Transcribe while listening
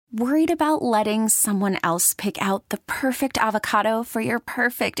Worried about letting someone else pick out the perfect avocado for your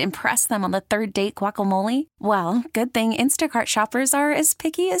perfect impress them on the third date guacamole? Well, good thing Instacart shoppers are as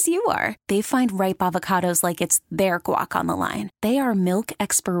picky as you are. They find ripe avocados like it's their guac on the line. They are milk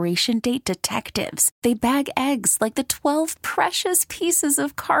expiration date detectives. They bag eggs like the 12 precious pieces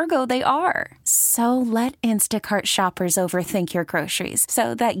of cargo they are. So let Instacart shoppers overthink your groceries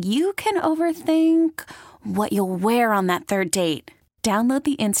so that you can overthink what you'll wear on that third date. Download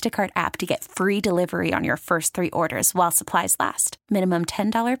the Instacart app to get free delivery on your first 3 orders while supplies last. Minimum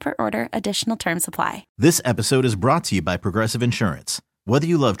 $10 per order. Additional terms apply. This episode is brought to you by Progressive Insurance. Whether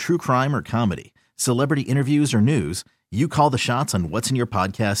you love true crime or comedy, celebrity interviews or news, you call the shots on what's in your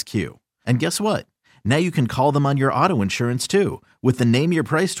podcast queue. And guess what? Now you can call them on your auto insurance too with the Name Your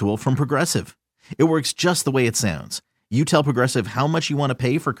Price tool from Progressive. It works just the way it sounds. You tell Progressive how much you want to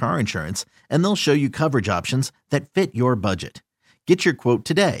pay for car insurance, and they'll show you coverage options that fit your budget. Get your quote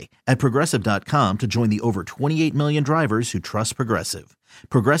today at Progressive.com to join the over 28 million drivers who trust Progressive.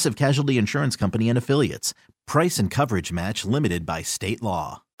 Progressive Casualty Insurance Company and Affiliates. Price and coverage match limited by state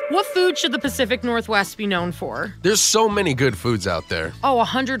law. What food should the Pacific Northwest be known for? There's so many good foods out there. Oh,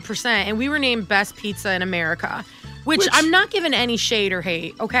 100%. And we were named Best Pizza in America. Which I'm not giving any shade or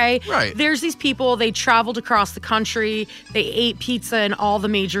hate, okay? Right. There's these people, they traveled across the country, they ate pizza in all the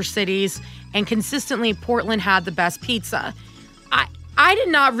major cities, and consistently Portland had the best pizza. I did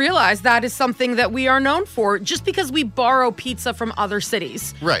not realize that is something that we are known for just because we borrow pizza from other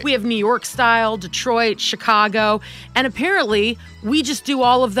cities. Right. We have New York style, Detroit, Chicago, and apparently we just do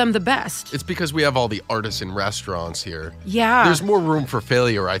all of them the best. It's because we have all the artisan restaurants here. Yeah. There's more room for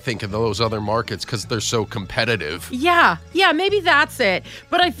failure, I think, in those other markets because they're so competitive. Yeah, maybe that's it.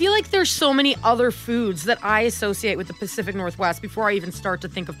 But I feel like there's so many other foods that I associate with the Pacific Northwest before I even start to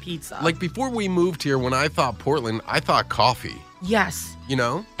think of pizza. Like before we moved here, when I thought Portland, I thought coffee. Yes. You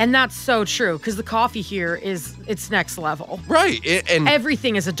know? And that's so true, because the coffee here it's next level. Right. And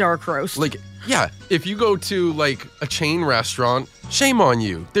everything is a dark roast. Like, yeah, if you go to like a chain restaurant, shame on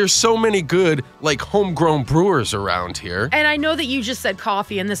you. There's so many good, like, homegrown brewers around here. And I know that you just said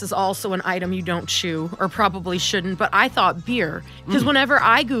coffee, and this is also an item you don't chew, or probably shouldn't, but I thought beer. Because whenever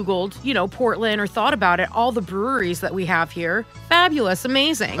I Googled, Portland or thought about it, all the breweries that we have here, fabulous,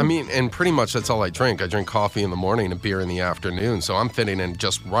 amazing. I mean, and pretty much that's all I drink. I drink coffee in the morning and beer in the afternoon, so I'm fitting in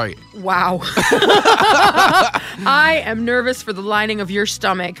just right. Wow. I am nervous for the lining of your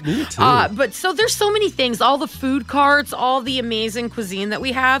stomach. Me too. But so there's so many things, all the food carts, all the amazing cuisine that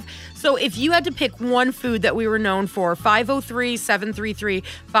we have. So if you had to pick one food that we were known for,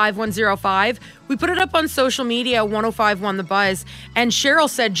 503-733-5105, we put it up on social media, 1051 The Buzz, and Cheryl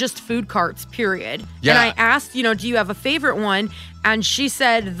said just food carts, period. Yeah. And I asked, do you have a favorite one? And she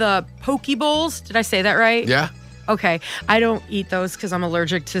said the poke bowls. Did I say that right? Yeah. Okay, I don't eat those because I'm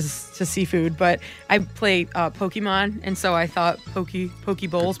allergic to seafood, but I play Pokemon, and so I thought poke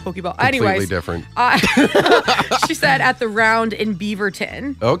bowls. Completely Anyways, different. She said at the Round in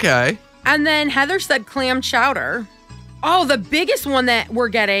Beaverton. Okay. And then Heather said clam chowder. Oh, the biggest one that we're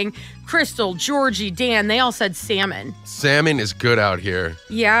getting, Crystal, Georgie, Dan, they all said salmon. Salmon is good out here.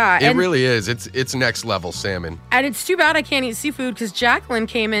 Yeah. It really is. It's next level salmon. And it's too bad I can't eat seafood because Jacqueline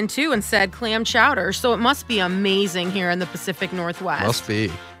came in too and said clam chowder. So it must be amazing here in the Pacific Northwest. Must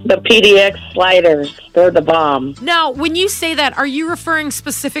be. The PDX sliders, they're the bomb. Now, when you say that, are you referring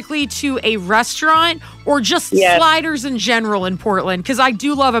specifically to a restaurant or just sliders in general in Portland? Because I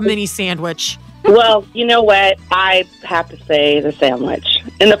do love a mini sandwich. Well, you know what? I have to say the sandwich.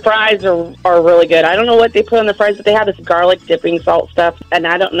 And the fries are really good. I don't know what they put on the fries, but they have this garlic dipping salt stuff. And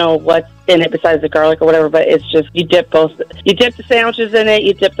I don't know what's in it besides the garlic or whatever, but it's just, you dip the sandwiches in it,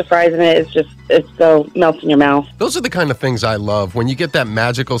 you dip the fries in it. It's so melts in your mouth. Those are the kind of things I love. When you get that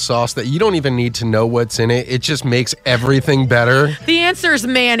magical sauce that you don't even need to know what's in it, it just makes everything better. The answer is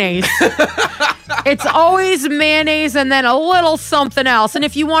mayonnaise. It's always mayonnaise and then a little something else. And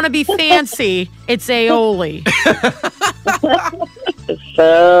if you want to be fancy, it's aioli. It's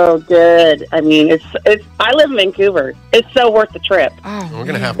so good. I mean, it's. I live in Vancouver. It's so worth the trip. Oh, We're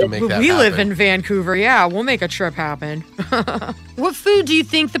going to have to make that happen. We live in Vancouver. Yeah, we'll make a trip happen. What food do you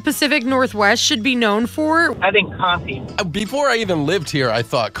think the Pacific Northwest should be known for? I think coffee. Before I even lived here, I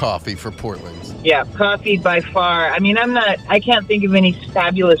thought coffee for Portland. Yeah, coffee by far. I mean, I can't think of any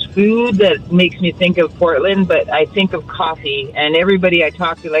fabulous food that makes me think of Portland, but I think of coffee. And everybody I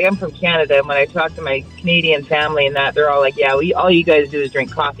talk to, like I'm from Canada, and when I talk to my Canadian family and that, they're all like, yeah, all you guys do is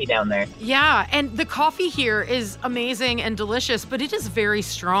drink coffee down there. Yeah, and the coffee here is amazing and delicious, but it is very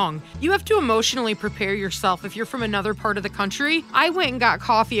strong. You have to emotionally prepare yourself if you're from another part of the country. I went and got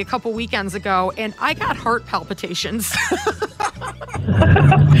coffee a couple weekends ago, and I got heart palpitations.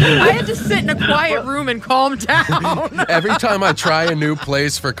 I had to sit in a quiet room and calm down. Every time I try a new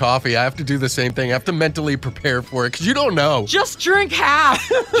place for coffee, I have to do the same thing. I have to mentally prepare for it because you don't know. Just drink half.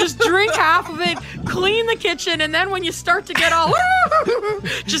 Just drink half of it. Clean the kitchen, and then when you start to get all,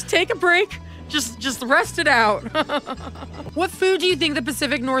 just take a break. Just rest it out. What food do you think the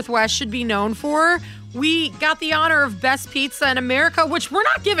Pacific Northwest should be known for? We got the honor of best pizza in America, which we're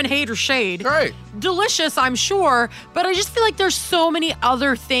not giving hate or shade. Right. Delicious, I'm sure, but I just feel like there's so many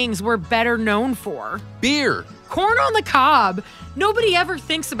other things we're better known for. Beer. Corn on the cob. Nobody ever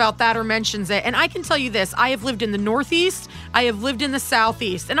thinks about that or mentions it. And I can tell you this, I have lived in the Northeast, I have lived in the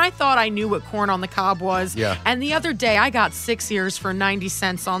Southeast, and I thought I knew what corn on the cob was. Yeah. And the other day, I got 6 ears for 90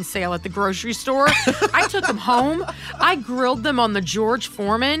 cents on sale at the grocery store. I took them home. I grilled them on the George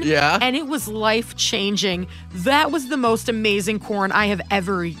Foreman. Yeah. And it was life-changing. That was the most amazing corn I have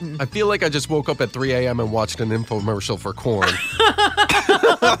ever eaten. I feel like I just woke up at 3 a.m. and watched an infomercial for corn.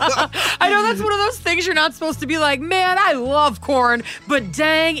 I know that's one of those things you're not supposed to be like, man, I love corn, but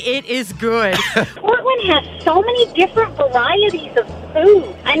dang, it is good. Portland has so many different varieties of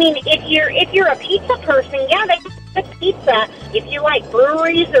food. I mean, if you're a pizza person, yeah, they have pizza. If you like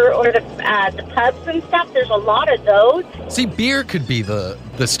breweries or the pubs and stuff, there's a lot of those. See, beer could be the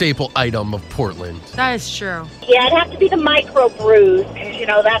staple item of Portland. That is true. Yeah, it'd have to be the microbrews,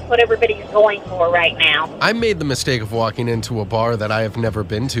 because, that's what everybody's going for right now. I made the mistake of walking into a bar that I have never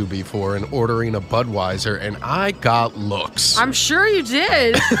been to before and ordering a Budweiser, and I got looks. I'm sure you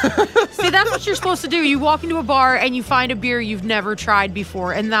did. See, that's what you're supposed to do. You walk into a bar and you find a beer you've never tried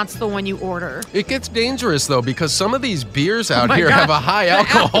before, and that's the one you order. It gets dangerous, though, because some of these beers out Oh here God. have a high The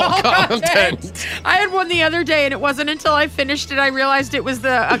alcohol content. I had one the other day, and it wasn't until I finished it I realized it was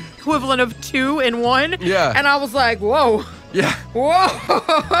the equivalent of 2 in 1. Yeah. And I was like, whoa. Yeah. Whoa.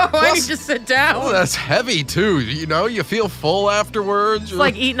 I need to sit down. Oh, that's heavy, too. You feel full afterwards. It's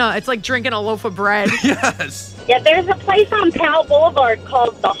like it's like drinking a loaf of bread. Yes. Yeah, there's a place on Powell Boulevard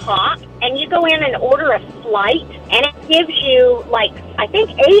called The Hawk, and you go in and order a flight, and it gives you, I think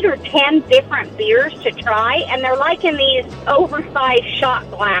 8 or 10 different beers to try, and they're like in these oversized shot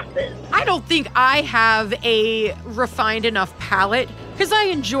glasses. I don't think I have a refined enough palate because I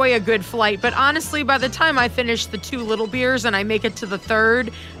enjoy a good flight. But honestly, by the time I finish the 2 little beers and I make it to the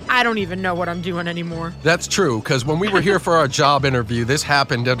 3rd, I don't even know what I'm doing anymore. That's true, because when we were here for our job interview, this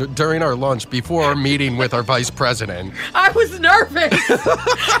happened during our lunch before our meeting with our vice president. I was nervous.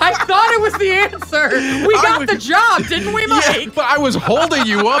 I thought it was the answer. We got the job, didn't we, Mike? Yeah, but I was holding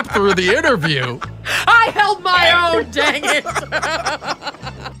you up through the interview. I held my own, dang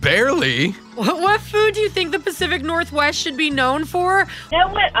it. Barely. What food do you think the Pacific Northwest should be known for? You know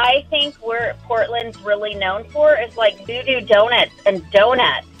what I think Portland's really known for is Voodoo Donuts and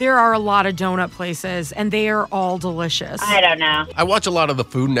donuts. There are a lot of donut places, and they are all delicious. I don't know. I watch a lot of the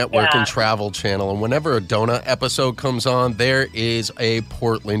Food Network Yeah. and Travel Channel, and whenever a donut episode comes on, there is a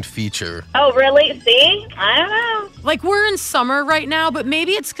Portland feature. Oh, really? See? I don't know. We're in summer right now, but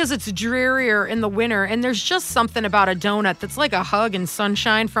maybe it's because it's drearier in the winter, and there's just something about a donut that's like a hug and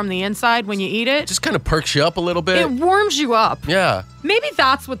sunshine from the inside when you eat it. Just kind of perks you up a little bit. It warms you up. Yeah. Maybe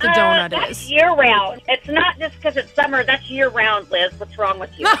that's what the donut That's is. year-round. It's not just because it's summer. That's year-round, Liz. What's wrong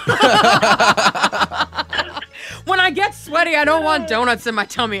with you? When I get sweaty, I don't want donuts in my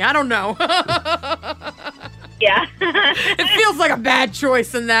tummy. I don't know. Yeah. It feels like a bad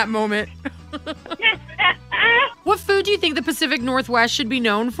choice in that moment. What food do you think the Pacific Northwest should be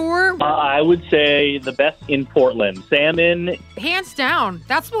known for? I would say the best in Portland. Salmon. Hands down.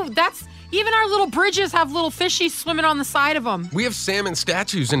 That's even our little bridges have little fishies swimming on the side of them. We have salmon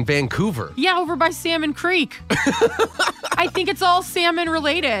statues in Vancouver. Yeah, over by Salmon Creek. I think it's all salmon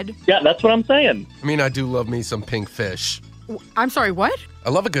related. Yeah, that's what I'm saying. I mean, I do love me some pink fish. I'm sorry, what? I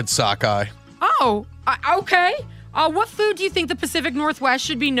love a good sockeye. Oh, okay. What food do you think the Pacific Northwest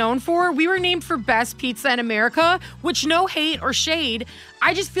should be known for? We were named for best pizza in America, which no hate or shade.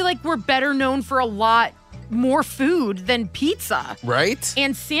 I just feel like we're better known for a lot more food than pizza. Right?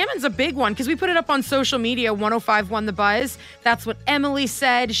 And salmon's a big one because we put it up on social media, 105.1 The Buzz. That's what Emily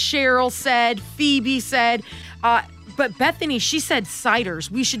said, Cheryl said, Phoebe said. But Bethany, she said ciders.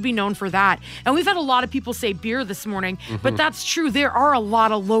 We should be known for that. And we've had a lot of people say beer this morning, but that's true. There are a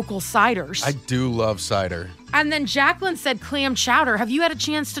lot of local ciders. I do love cider. And then Jacqueline said clam chowder. Have you had a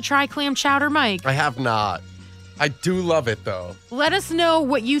chance to try clam chowder, Mike? I have not. I do love it, though. Let us know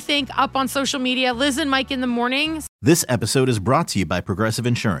what you think up on social media. Liz and Mike in the morning. This episode is brought to you by Progressive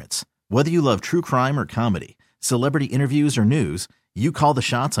Insurance. Whether you love true crime or comedy, celebrity interviews or news, you call the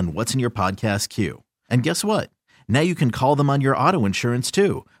shots on what's in your podcast queue. And guess what? Now you can call them on your auto insurance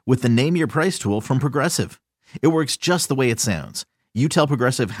too with the Name Your Price tool from Progressive. It works just the way it sounds. You tell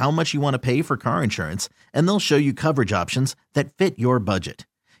Progressive how much you want to pay for car insurance, and they'll show you coverage options that fit your budget.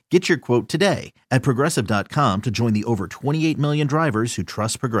 Get your quote today at Progressive.com to join the over 28 million drivers who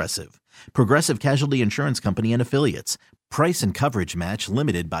trust Progressive. Progressive Casualty Insurance Company and Affiliates. Price and coverage match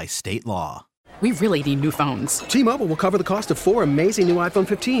limited by state law. We really need new phones. T-Mobile will cover the cost of 4 amazing new iPhone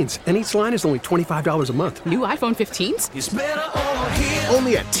 15s, and each line is only $25 a month. New iPhone 15s? It's better over here.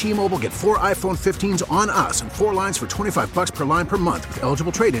 Only at T-Mobile, get 4 iPhone 15s on us and 4 lines for $25 per line per month with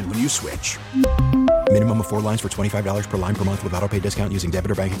eligible trade-in when you switch. Minimum of 4 lines for $25 per line per month with autopay discount using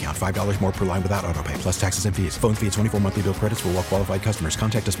debit or bank account. $5 more per line without autopay, plus taxes and fees. Phone fee at 24 monthly bill credits for well-qualified customers.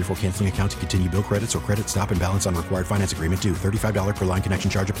 Contact us before canceling account to continue bill credits or credit stop and balance on required finance agreement due. $35 per line connection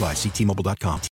charge applies. See T-Mobile.com.